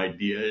thinking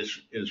idea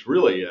is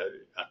really a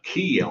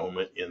key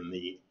element in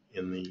the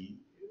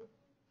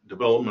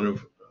development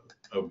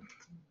of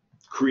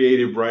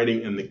creative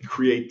writing and the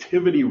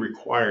creativity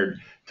required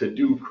to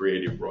do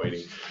creative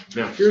writing.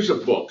 Now, here's a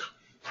book.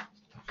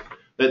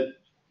 That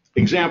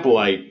example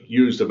I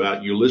used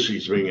about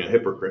Ulysses being a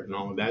hypocrite and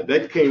all of that,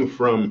 that came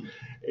from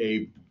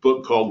a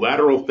book called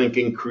Lateral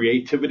Thinking,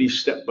 Creativity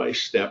Step by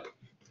Step.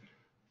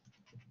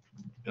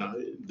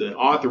 The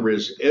author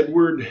is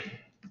Edward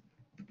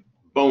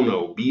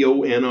Bono,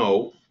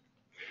 B-O-N-O.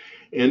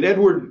 And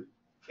Edward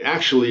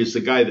actually is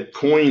the guy that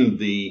coined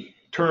the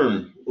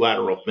term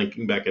lateral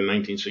thinking back in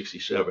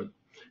 1967.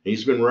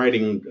 He's been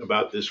writing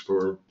about this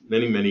for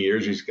many, many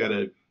years. He's got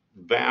a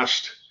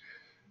vast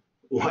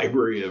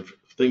library of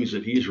things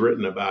that he's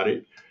written about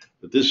it.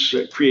 But this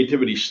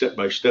creativity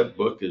step-by-step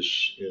book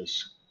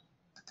is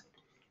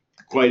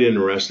quite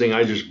interesting.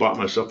 I just bought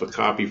myself a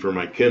copy for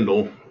my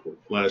Kindle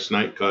last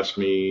night. Cost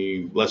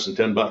me less than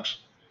 $10.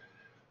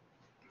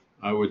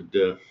 I would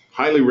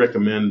highly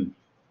recommend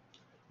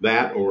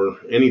that or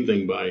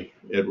anything by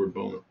Edward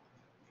Bono.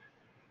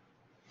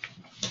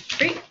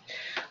 Great.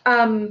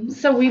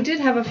 So we did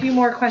have a few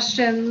more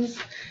questions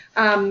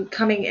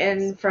coming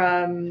in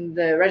from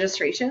the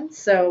registration.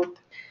 So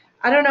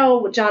I don't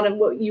know, John,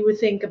 what you would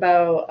think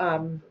about,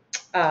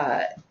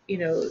 the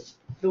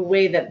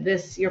way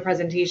that your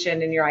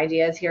presentation and your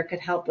ideas here could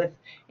help with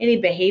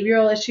any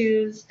behavioral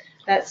issues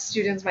that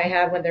students might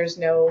have when there's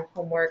no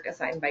homework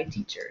assigned by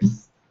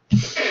teachers.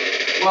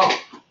 Well,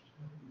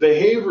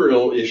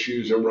 behavioral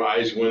issues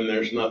arise when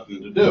there's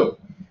nothing to do.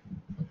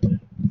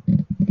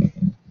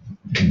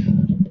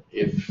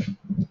 If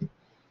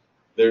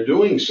they're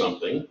doing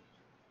something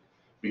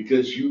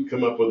because you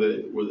come up with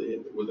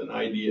an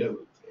idea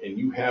and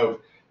you have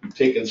you've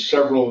taken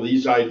several of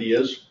these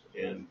ideas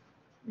and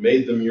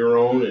made them your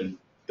own and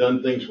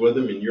done things with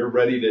them, and you're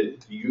ready to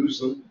use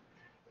them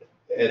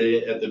at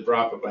the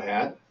drop of a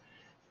hat.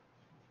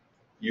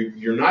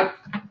 You're not,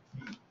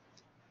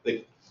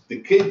 the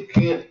kid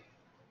can't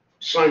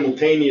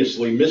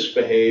simultaneously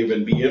misbehave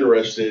and be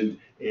interested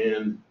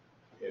in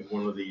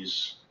one of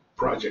these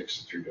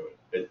projects that you're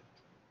doing.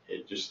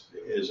 It just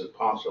isn't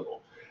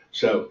possible.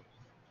 So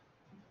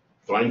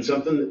find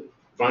something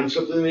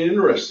that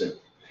interests him.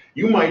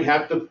 You might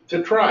have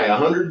to try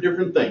 100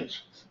 different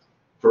things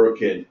for a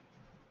kid.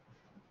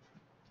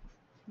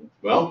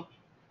 Well,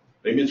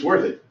 maybe it's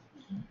worth it.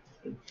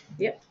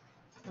 Yep,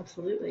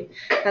 absolutely.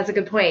 That's a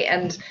good point.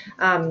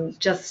 And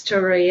just to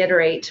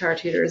reiterate to our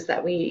tutors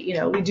that we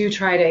do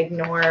try to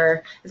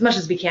ignore as much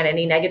as we can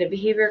any negative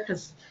behavior,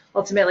 because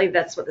ultimately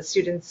that's what the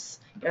students,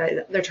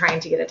 they're trying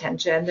to get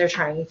attention. They're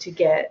trying to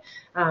get,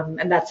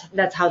 and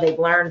that's how they've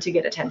learned to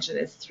get attention,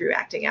 is through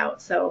acting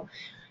out. So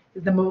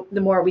the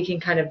more we can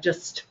kind of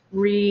just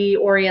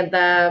reorient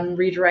them,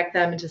 redirect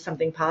them into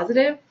something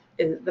positive,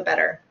 the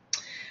better.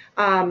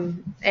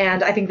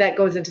 And I think that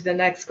goes into the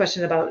next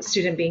question about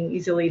student being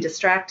easily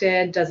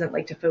distracted, doesn't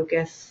like to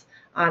focus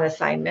on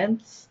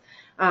assignments.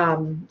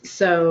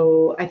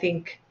 So I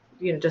think,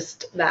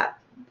 just that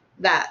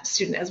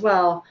student as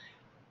well,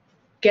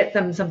 get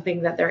them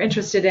something that they're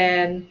interested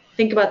in.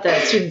 Think about the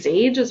student's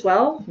age as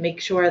well.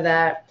 Make sure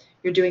that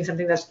you're doing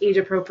something that's age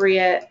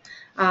appropriate,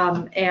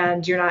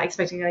 and you're not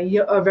expecting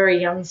a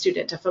very young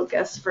student to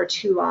focus for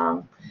too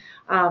long.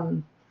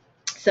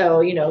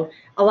 So,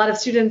 a lot of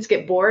students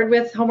get bored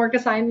with homework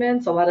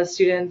assignments. A lot of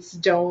students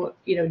do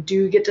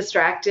get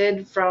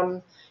distracted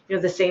from,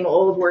 the same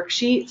old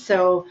worksheet.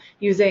 So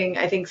using,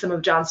 I think, some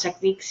of John's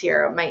techniques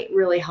here might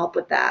really help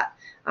with that.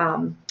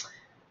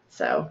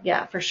 So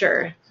yeah, for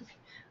sure.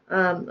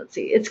 Let's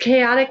see. It's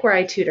chaotic where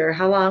I tutor.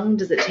 How long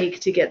does it take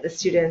to get the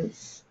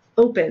students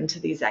open to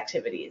these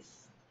activities?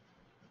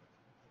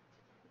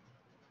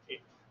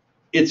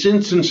 It's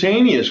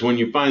instantaneous when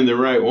you find the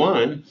right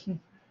one.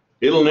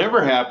 It'll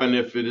never happen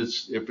if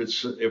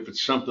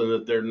it's something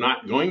that they're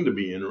not going to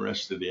be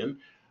interested in,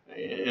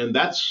 and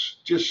that's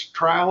just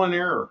trial and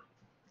error.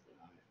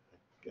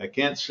 I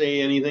can't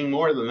say anything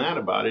more than that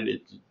about it.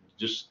 It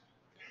just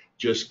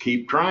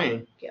keep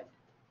trying. Yep.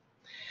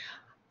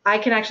 I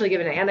can actually give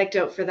an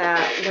anecdote for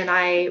that. When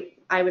I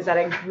was at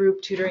a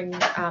group tutoring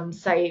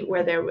site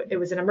where it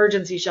was an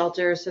emergency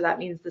shelter, so that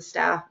means the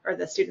staff or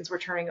the students were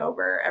turning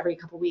over every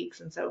couple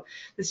weeks, and so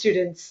the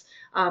students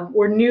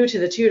were new to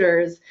the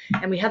tutors,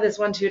 and we had this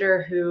one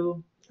tutor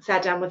who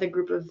sat down with a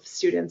group of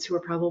students who were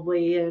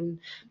probably in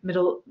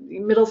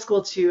middle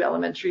school to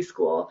elementary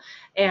school,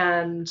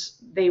 and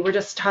they were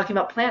just talking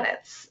about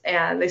planets,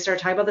 and they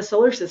started talking about the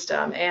solar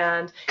system,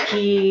 and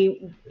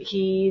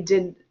he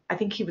did. I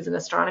think he was an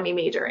astronomy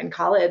major in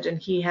college,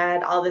 and he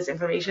had all this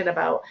information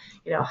about,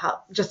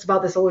 how just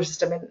about the solar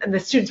system, and the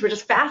students were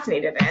just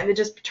fascinated, and it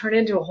just turned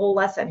into a whole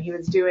lesson he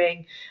was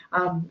doing,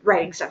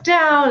 writing stuff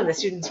down, and the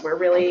students were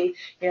really,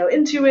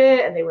 into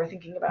it, and they were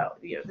thinking about,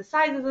 the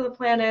sizes of the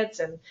planets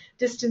and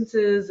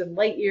distances and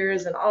light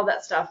years and all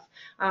that stuff.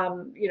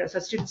 So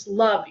students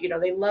love,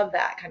 they love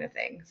that kind of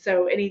thing.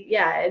 So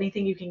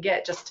anything you can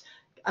get, just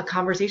a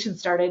conversation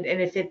started,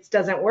 and if it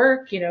doesn't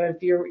work,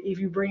 if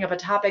you bring up a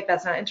topic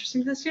that's not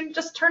interesting to the student,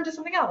 just turn to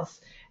something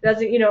else. It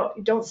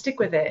doesn't, don't stick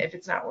with it if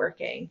it's not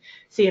working.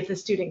 See if the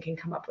student can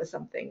come up with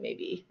something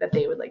maybe that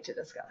they would like to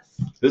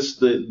discuss.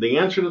 The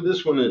answer to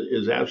this one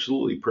is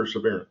absolutely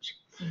perseverance.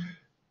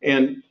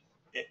 Mm-hmm.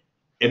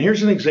 And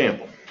here's an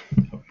example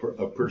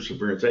of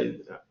perseverance. I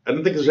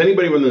don't think there's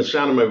anybody within the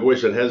sound of my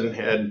voice that hasn't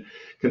had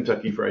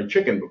Kentucky Fried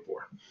Chicken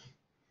before.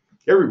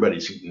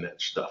 Everybody's eating that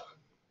stuff.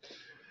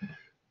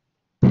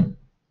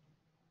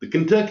 The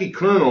Kentucky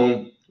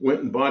Colonel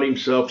went and bought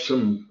himself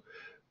some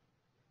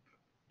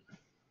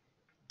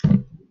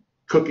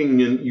cooking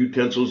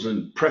utensils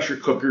and pressure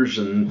cookers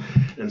and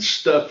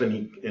stuff,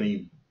 and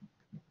he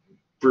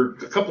for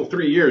a couple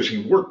 3 years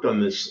he worked on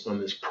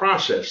this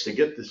process to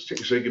get this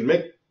chicken so he could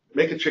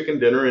make a chicken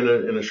dinner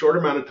in a short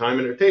amount of time,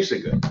 and it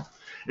tasted good.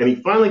 And he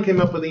finally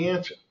came up with the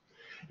answer.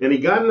 And he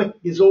got in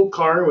his old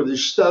car with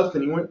his stuff,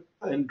 and he went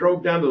and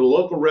drove down to the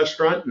local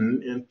restaurant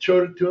and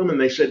showed it to them, and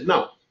they said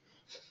no.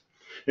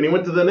 And he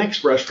went to the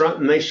next restaurant,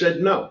 and they said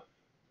no.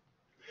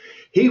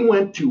 He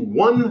went to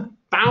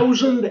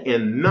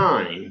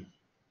 1,009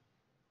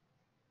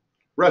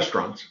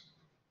 restaurants,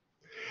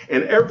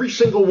 and every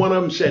single one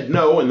of them said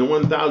no, and the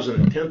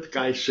 1,010th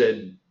guy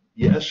said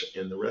yes,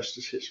 and the rest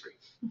is history.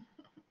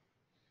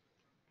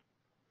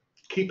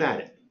 Keep at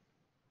it.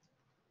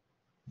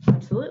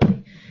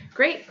 Absolutely.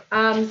 Great.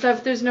 So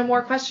if there's no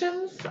more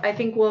questions, I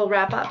think we'll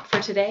wrap up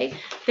for today.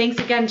 Thanks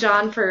again,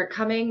 John, for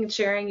coming and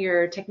sharing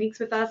your techniques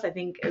with us. I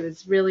think it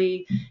was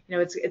really,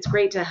 it's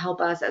great to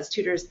help us as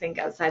tutors think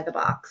outside the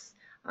box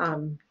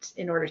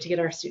in order to get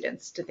our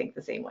students to think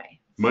the same way.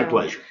 My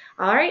pleasure.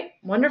 All right.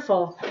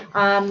 Wonderful.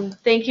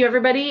 Thank you,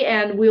 everybody.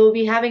 And we'll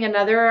be having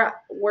another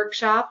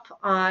workshop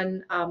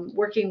on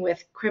working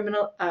with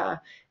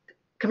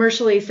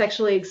commercially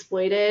sexually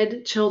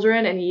exploited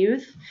children and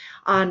youth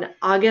on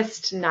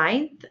August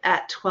 9th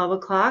at 12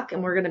 o'clock.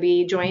 And we're going to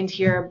be joined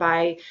here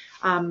by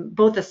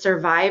both a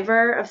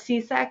survivor of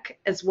CSEC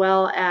as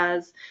well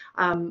as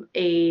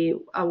a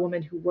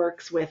woman who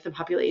works with the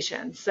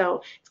population.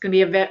 So it's going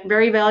to be a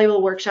very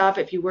valuable workshop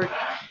if you work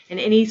in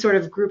any sort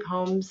of group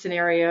home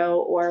scenario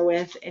or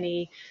with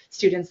any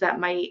students that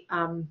might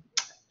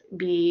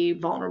be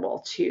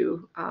vulnerable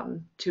to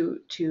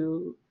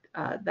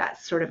that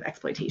sort of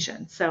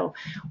exploitation. So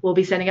we'll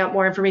be sending out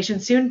more information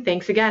soon.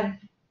 Thanks again.